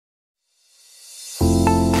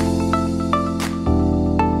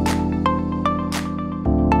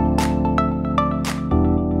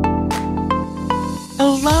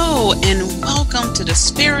and welcome to the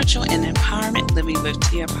Spiritual and Empowerment Living with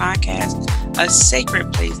Tia podcast, a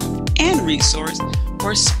sacred place and resource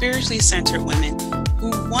for spiritually centered women who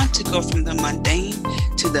want to go from the mundane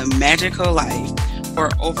to the magical life, for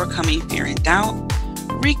overcoming fear and doubt,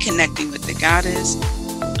 reconnecting with the goddess,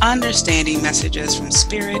 understanding messages from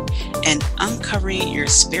spirit, and uncovering your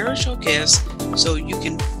spiritual gifts so you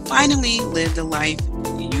can finally live the life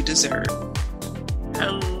you deserve.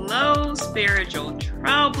 Hello, spiritual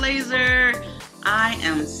trailblazer. I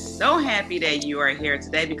am so happy that you are here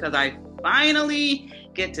today because I finally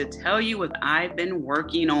get to tell you what I've been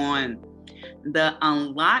working on. The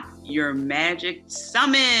Unlock Your Magick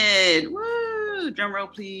Summit. Woo! Drum roll,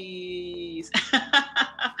 please.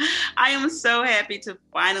 I am so happy to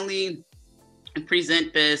finally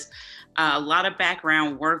present this. A lot of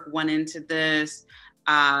background work went into this,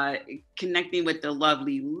 connecting with the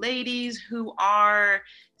lovely ladies who are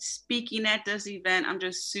speaking at this event. I'm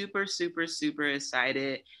just super, super, super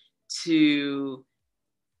excited to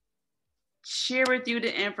share with you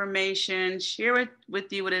the information, share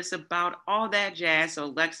with you what it's about, all that jazz. So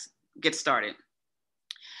let's get started.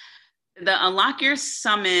 The Unlock Your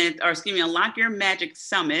Magick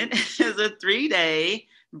Summit is a 3-day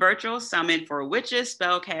virtual summit for witches,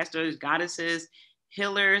 spellcasters, goddesses,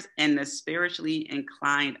 healers, and the spiritually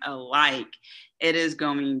inclined alike. It is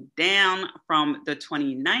going down from the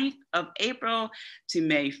 29th of April to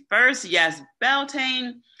May 1st. Yes,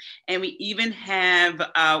 Beltane. And we even have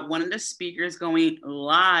one of the speakers going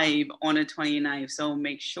live on the 29th. So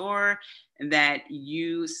make sure that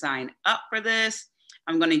you sign up for this.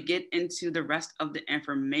 I'm going to get into the rest of the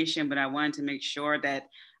information, but I wanted to make sure that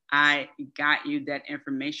I got you that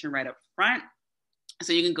information right up front.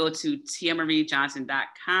 So you can go to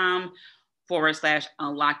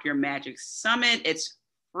tiamariejohnson.com/Unlock Your Magick Summit. It's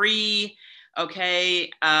free. Okay.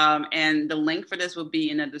 And the link for this will be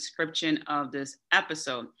in the description of this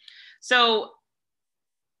episode. So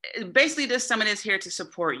basically, this summit is here to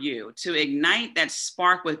support you, to ignite that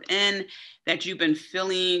spark within that you've been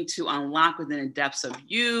feeling, to unlock within the depths of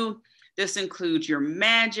you. This includes your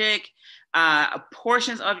magic,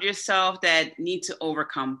 portions of yourself that need to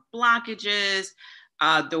overcome blockages,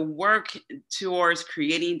 the work towards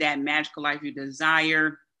creating that magical life you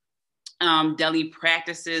desire, daily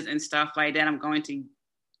practices and stuff like that. I'm going to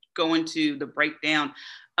go into the breakdown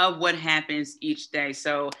of what happens each day.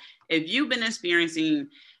 So if you've been experiencing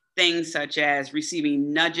things such as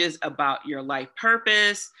receiving nudges about your life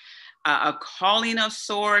purpose, a calling of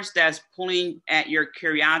sorts that's pulling at your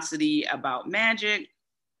curiosity about magic,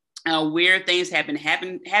 weird things have been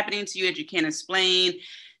happening to you that you can't explain.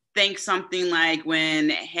 Think something like when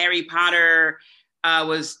Harry Potter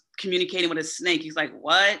was communicating with a snake. He's like,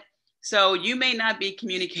 what? So you may not be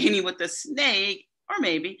communicating with the snake, or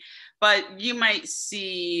maybe, but you might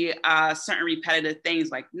see certain repetitive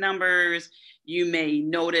things like numbers. You may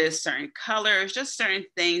notice certain colors, just certain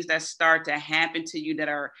things that start to happen to you that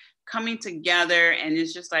are coming together. And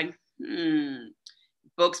it's just like,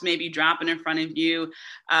 books may be dropping in front of you.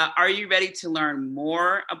 Are you ready to learn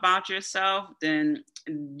more about yourself? Then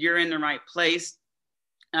you're in the right place.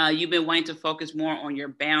 You've been wanting to focus more on your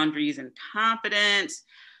boundaries and confidence.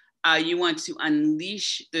 You want to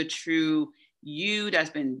unleash the true you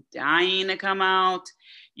that's been dying to come out.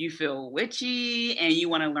 You feel witchy and you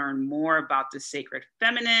want to learn more about the sacred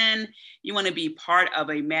feminine. You want to be part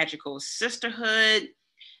of a magical sisterhood.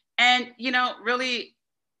 And, really,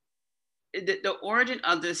 the origin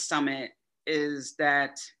of this summit is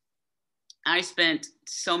that I spent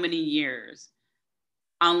so many years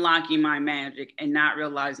unlocking my magic and not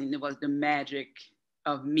realizing it was the magic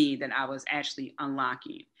of me that I was actually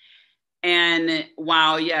unlocking. And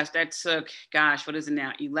while, yes, that took,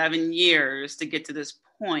 11 years to get to this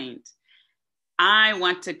point, I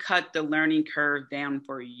want to cut the learning curve down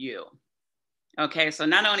for you. Okay, so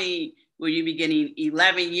not only will you be getting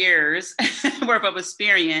 11 years worth of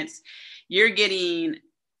experience, you're getting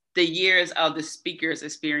the years of the speaker's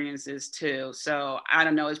experiences too. So I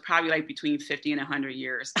don't know, it's probably like between 50 and 100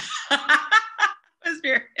 years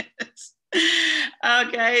experience.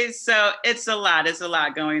 Okay, so it's a lot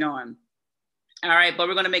going on. All right, but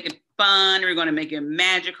we're going to make it fun. We're going to make it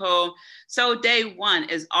magical. So day one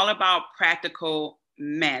is all about practical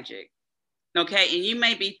magic. Okay, and you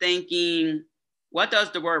may be thinking, what does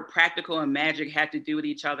the word practical and magic have to do with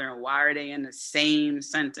each other, and why are they in the same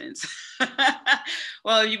sentence?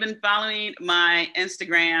 Well, if you've been following my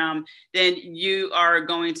Instagram, then you are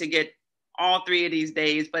going to get all three of these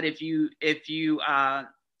days. But if you didn't,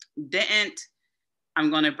 I'm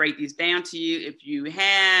going to break these down to you. If you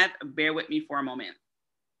have, bear with me for a moment.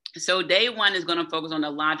 So day one is going to focus on the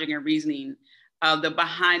logic and reasoning of the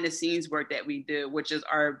behind the scenes work that we do, which is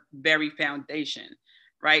our very foundation,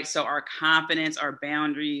 right? So our confidence, our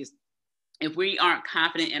boundaries. If we aren't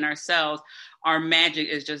confident in ourselves, our magic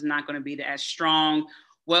is just not going to be as strong.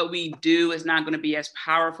 What we do is not going to be as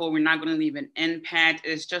powerful. We're not going to leave an impact.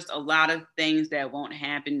 It's just a lot of things that won't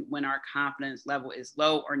happen when our confidence level is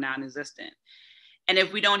low or non-existent. And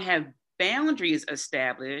if we don't have boundaries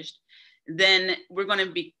established, then we're going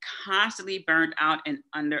to be constantly burnt out and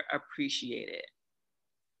underappreciated.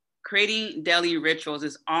 Creating daily rituals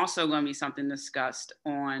is also going to be something discussed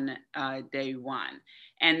on day one.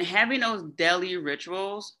 And having those daily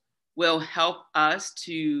rituals will help us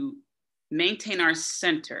to maintain our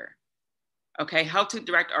center, okay? Help to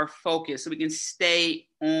direct our focus so we can stay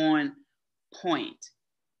on point,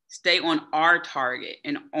 stay on our target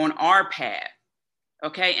and on our path,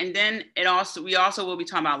 okay? And then we also will be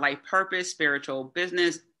talking about life purpose, spiritual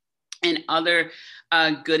business, and other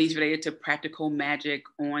goodies related to practical magic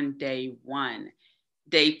on day one.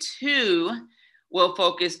 Day two, we'll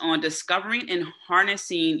focus on discovering and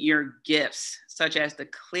harnessing your gifts, such as the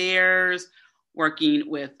clairs, working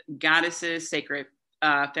with goddesses, sacred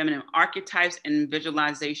feminine archetypes, and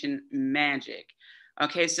visualization magic.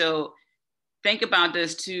 Okay, so think about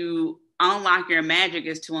this. To unlock your magic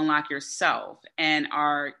is to unlock yourself. And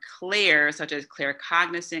our clairs, such as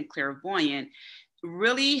claircognizant, clairvoyant,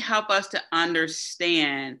 really help us to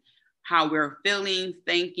understand how we're feeling,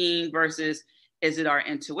 thinking, versus is it our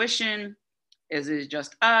intuition? Is it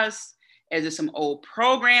just us? Is it some old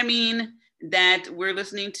programming that we're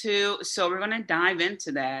listening to? So we're going to dive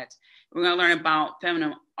into that. We're going to learn about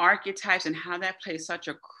feminine archetypes and how that plays such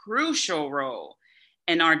a crucial role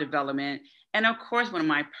in our development. And of course, one of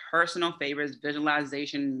my personal favorites,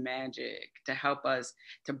 visualization magic, to help us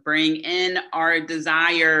to bring in our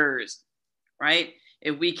desires, right?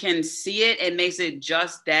 If we can see it, it makes it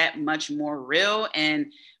just that much more real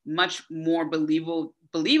and much more believable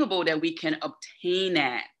that we can obtain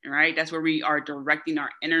that, right? That's where we are directing our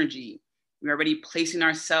energy. We're already placing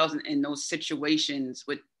ourselves in those situations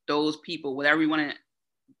with those people, whatever we want to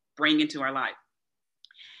bring into our life.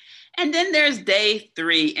 And then there's day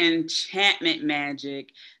three, enchantment magic.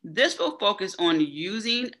 This will focus on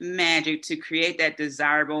using magic to create that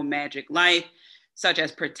desirable magic life, such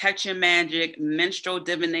as protection magic, menstrual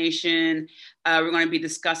divination. We're going to be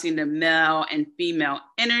discussing the male and female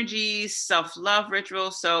energies, self-love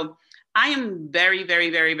rituals. So I am very, very,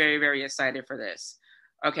 very, very, very excited for this.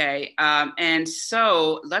 Okay. And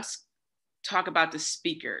so let's talk about the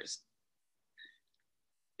speakers,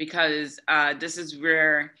 because this is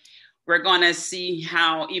where we're going to see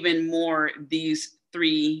how even more these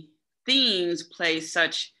three themes play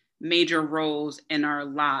such major roles in our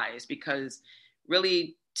lives, because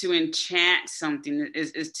really to enchant something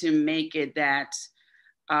is to make it that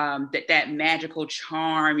magical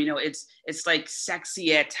charm. You know, it's like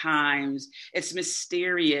sexy at times, it's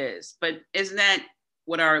mysterious, but isn't that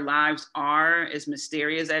what our lives are? Is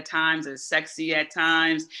mysterious at times, is sexy at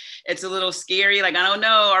times. It's a little scary, like, I don't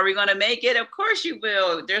know, are we going to make it? Of course you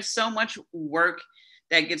will. There's so much work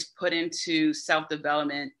that gets put into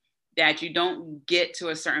self-development that you don't get to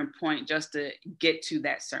a certain point just to get to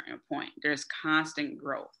that certain point. There's constant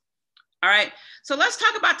growth. All right, so let's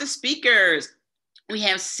talk about the speakers. We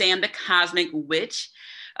have Sam the Cosmic Witch.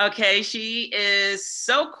 Okay, she is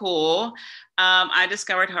so cool. I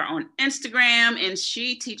discovered her on Instagram, and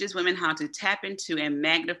she teaches women how to tap into and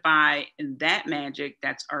magnify that magic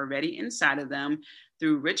that's already inside of them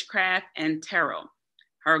through witchcraft and tarot.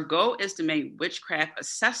 Her goal is to make witchcraft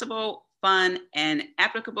accessible, fun, and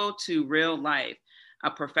applicable to real life.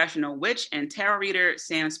 A professional witch and tarot reader,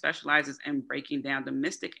 Sam specializes in breaking down the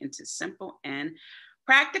mystic into simple and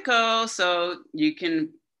practical. So you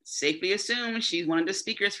can safely assume she's one of the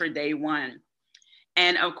speakers for day one.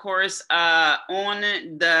 And of course, on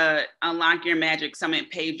the Unlock Your Magick Summit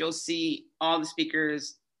page, you'll see all the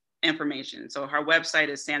speakers' information. So her website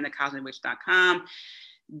is samthecosmicwitch.com.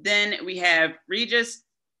 Then we have Regis.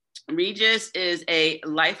 Regis is a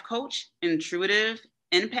life coach, intuitive,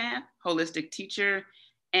 empath, holistic teacher,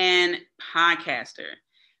 and podcaster.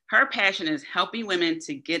 Her passion is helping women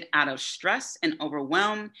to get out of stress and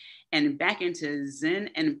overwhelm and back into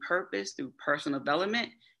zen and purpose through personal development,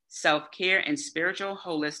 self-care, and spiritual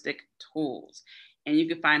holistic tools. And you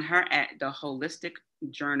can find her at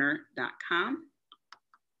theholisticjourner.com.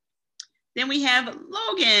 Then we have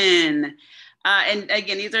Logan. And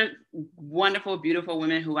again, these are wonderful, beautiful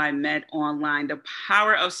women who I met online. The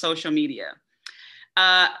power of social media.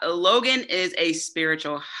 Logan is a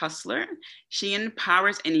spiritual hustler. She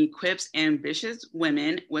empowers and equips ambitious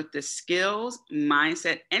women with the skills,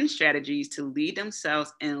 mindset, and strategies to lead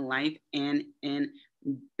themselves in life and in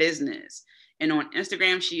business. And on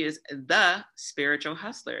Instagram, she is the spiritual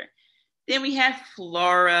hustler. Then we have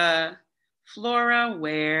Flora. Flora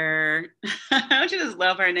Ware. Don't you just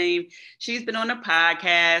love her name? She's been on the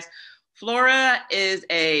podcast. Flora is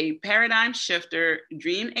a paradigm shifter,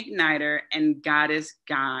 dream igniter, and goddess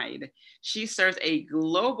guide. She serves a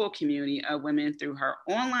global community of women through her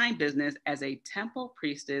online business as a temple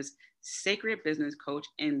priestess, sacred business coach,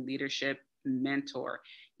 and leadership mentor.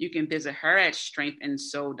 You can visit her at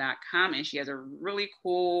strengthandsoul.com, and she has a really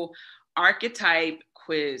cool archetype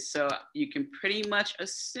quiz. So you can pretty much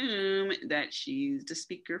assume that she's the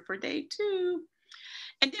speaker for day 2.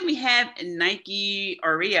 And then we have Nike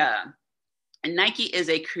Aurea. And Nike is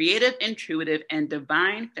a creative, intuitive, and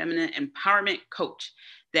divine feminine empowerment coach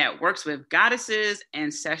that works with goddesses,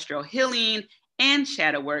 ancestral healing, and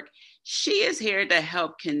shadow work. She is here to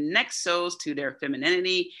help connect souls to their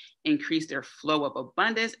femininity, increase their flow of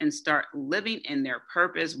abundance, and start living in their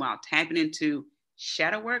purpose while tapping into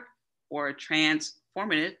shadow work or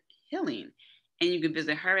transformative healing. And you can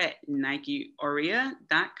visit her at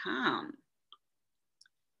NikeAurea.com.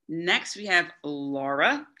 Next, we have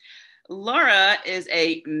Laura. Laura is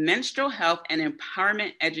a menstrual health and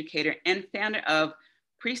empowerment educator and founder of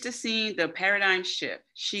Priestessing the Paradigm Shift.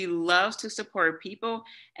 She loves to support people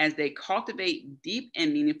as they cultivate deep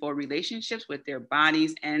and meaningful relationships with their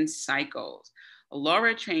bodies and cycles.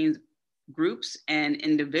 Laura trains groups and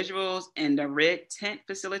individuals in the red tent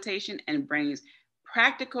facilitation and brings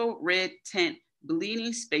practical red tent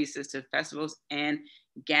bleeding spaces to festivals and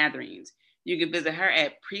gatherings. You can visit her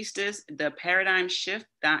at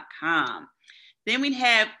priestesstheparadigmshift.com. Then we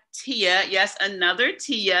have Tia, yes, another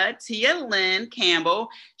Tia Lynn Campbell.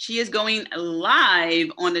 She is going live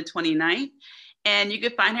on the 29th, and you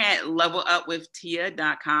can find her at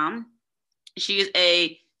levelupwithtia.com. She is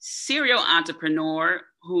a serial entrepreneur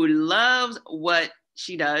who loves what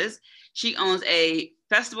she does. She owns a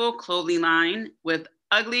festival clothing line with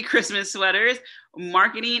ugly Christmas sweaters,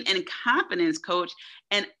 marketing and confidence coach,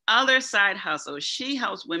 and other side hustles. She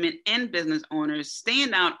helps women and business owners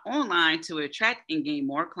stand out online to attract and gain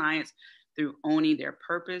more clients through owning their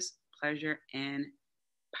purpose, pleasure, and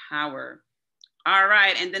power. All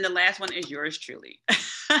right, and then the last one is yours truly.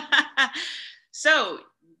 So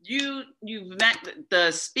you've met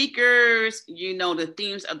the speakers, you know the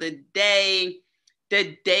themes of the day.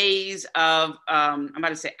 The days of, I'm about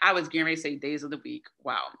to say, I was getting ready to say days of the week.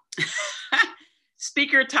 Wow.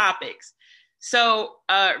 Speaker topics. So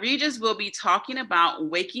Regis will be talking about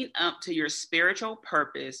waking up to your spiritual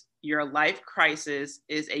purpose. Your life crisis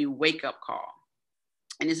is a wake-up call.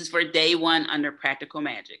 And this is for day 1 under Practical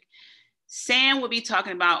Magic. Sam will be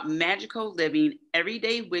talking about magical living,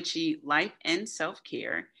 everyday witchy life and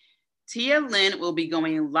self-care. Tia Lynn will be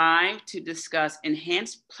going live to discuss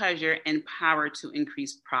enhanced pleasure and power to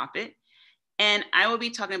increase profit. And I will be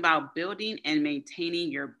talking about building and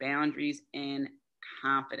maintaining your boundaries and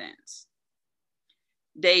confidence.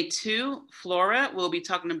 Day 2, Flora will be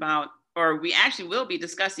talking about, or we actually will be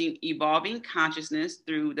discussing evolving consciousness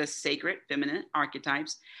through the sacred feminine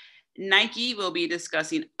archetypes. Nike will be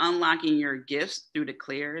discussing unlocking your gifts through the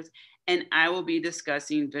clairs. And I will be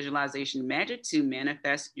discussing visualization magic to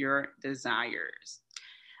manifest your desires.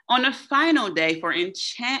 On the final day for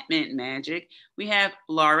Enchantment Magick, we have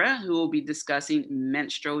Laura, who will be discussing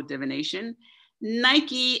menstrual divination.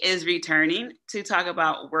 Nike is returning to talk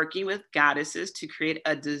about working with goddesses to create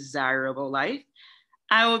a desirable life.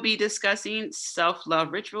 I will be discussing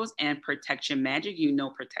self-love rituals and protection magic. You know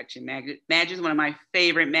protection magic is one of my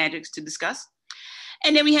favorite magics to discuss.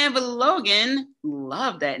 And then we have Logan,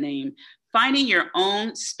 love that name, finding your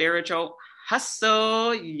own spiritual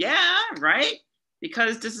hustle. Yeah, right?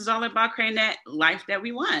 Because this is all about creating that life that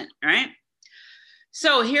we want, right?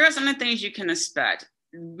 So here are some of the things you can expect.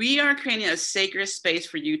 We are creating a sacred space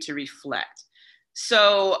for you to reflect.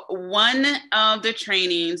 So one of the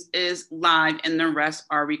trainings is live and the rest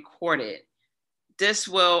are recorded. This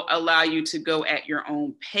will allow you to go at your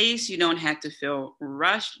own pace. You don't have to feel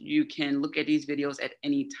rushed. You can look at these videos at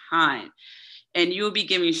any time. And you will be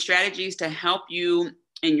giving strategies to help you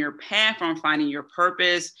in your path from finding your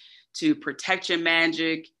purpose to protect your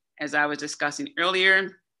magic. As I was discussing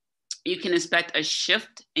earlier, you can expect a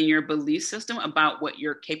shift in your belief system about what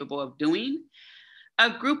you're capable of doing.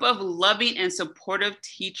 A group of loving and supportive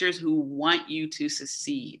teachers who want you to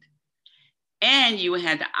succeed. And you will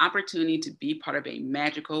have the opportunity to be part of a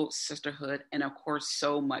magical sisterhood, and of course,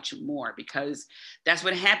 so much more, because that's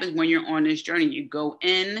what happens when you're on this journey. You go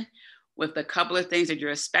in with a couple of things that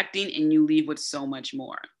you're expecting, and you leave with so much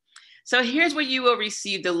more. So here's where you will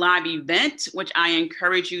receive the live event, which I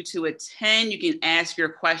encourage you to attend. You can ask your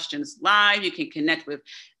questions live. You can connect with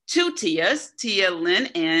two Tias, Tia Lynn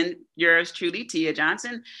and yours truly, Tia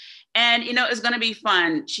Johnson. And, it's going to be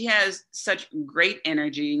fun. She has such great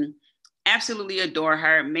energy. Absolutely adore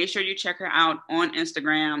her. Make sure you check her out on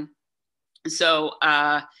Instagram. So,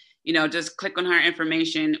 just click on her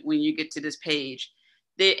information when you get to this page.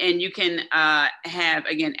 And you can have,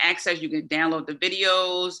 again, access. You can download the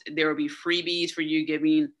videos. There will be freebies for you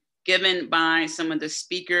given by some of the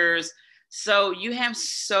speakers. So you have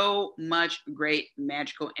so much great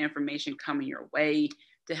magical information coming your way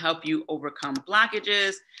to help you overcome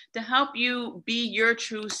blockages, to help you be your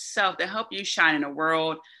true self, to help you shine in the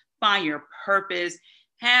world, find your purpose,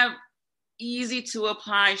 have easy to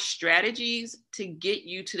apply strategies to get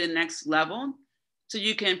you to the next level so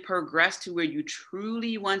you can progress to where you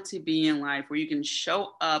truly want to be in life, where you can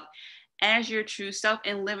show up as your true self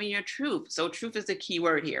and living your truth. So truth is the key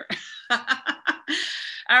word here.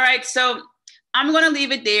 All right, so I'm going to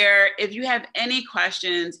leave it there. If you have any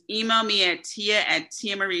questions, email me at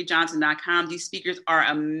tia@tiamariejohnson.com. These speakers are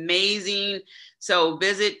amazing. So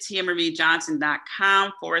visit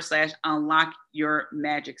tiamariejohnson.com/Unlock Your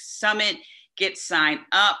Magick Summit. Get signed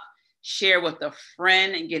up, share with a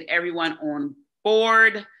friend, and get everyone on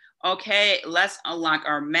board. Okay, let's unlock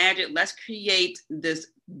our magic. Let's create this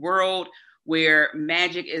world where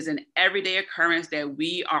magic is an everyday occurrence, that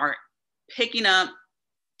we are picking up.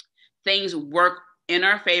 Things work in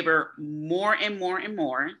our favor more and more and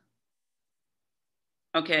more.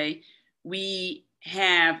 Okay, we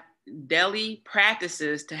have daily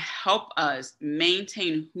practices to help us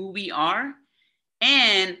maintain who we are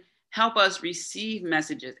and help us receive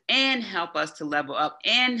messages and help us to level up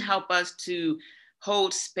and help us to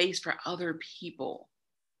hold space for other people.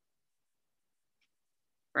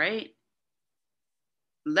 Right?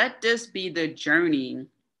 Let this be the journey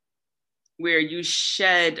where you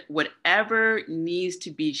shed whatever needs to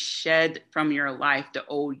be shed from your life, the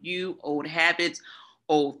old you, old habits,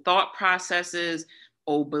 old thought processes,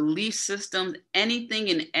 old belief systems, anything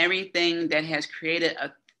and everything that has created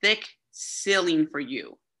a thick ceiling for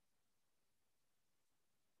you.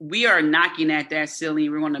 We are knocking at that ceiling.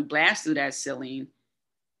 We're going to blast through that ceiling,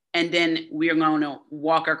 and then we are going to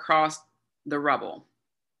walk across the rubble.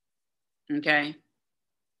 Okay?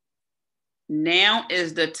 Now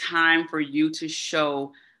is the time for you to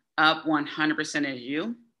show up 100% as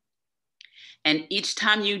you. And each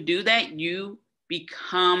time you do that, you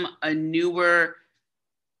become a newer,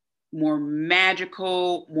 more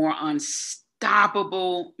magical, more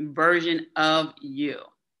unstoppable version of you.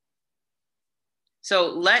 So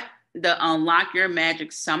let the Unlock Your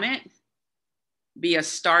Magick Summit be a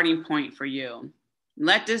starting point for you.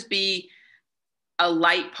 Let this be a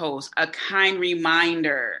light post, a kind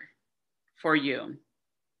reminder for you,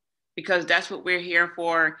 because that's what we're here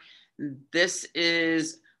for. This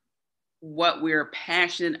is what we're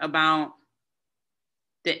passionate about.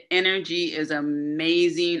 The energy is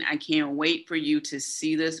amazing. I can't wait for you to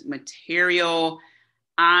see this material.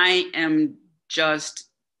 I am just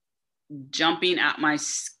jumping out my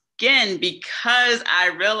skin because I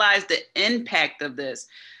realize the impact of this.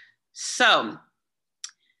 So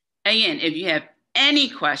again, if you have any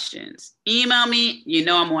questions, email me.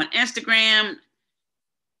 I'm on Instagram.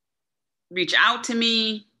 Reach out to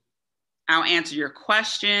me. I'll answer your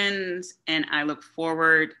questions, and I look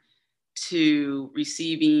forward to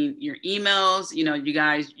receiving your emails. You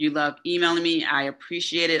guys, you love emailing me. I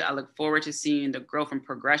appreciate it. I look forward to seeing the growth and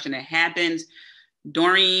progression that happens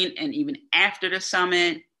during and even after the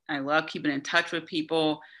summit. I love keeping in touch with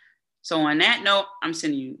people. So on that note, I'm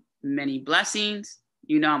sending you many blessings.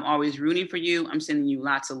 I'm always rooting for you. I'm sending you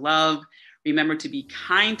lots of love. Remember to be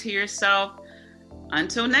kind to yourself.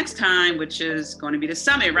 Until next time, which is going to be the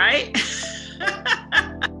summit, right?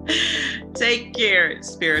 Take care,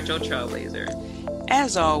 Spiritual Trailblazer.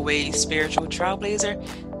 As always, Spiritual Trailblazer,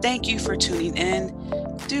 thank you for tuning in.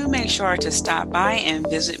 Do make sure to stop by and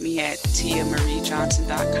visit me at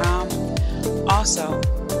tiamariejohnson.com. Also,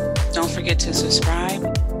 don't forget to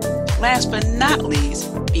subscribe. Last but not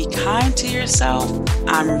least, be kind to yourself.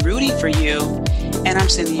 I'm rooting for you, and I'm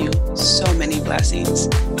sending you so many blessings.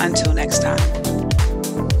 Until next time.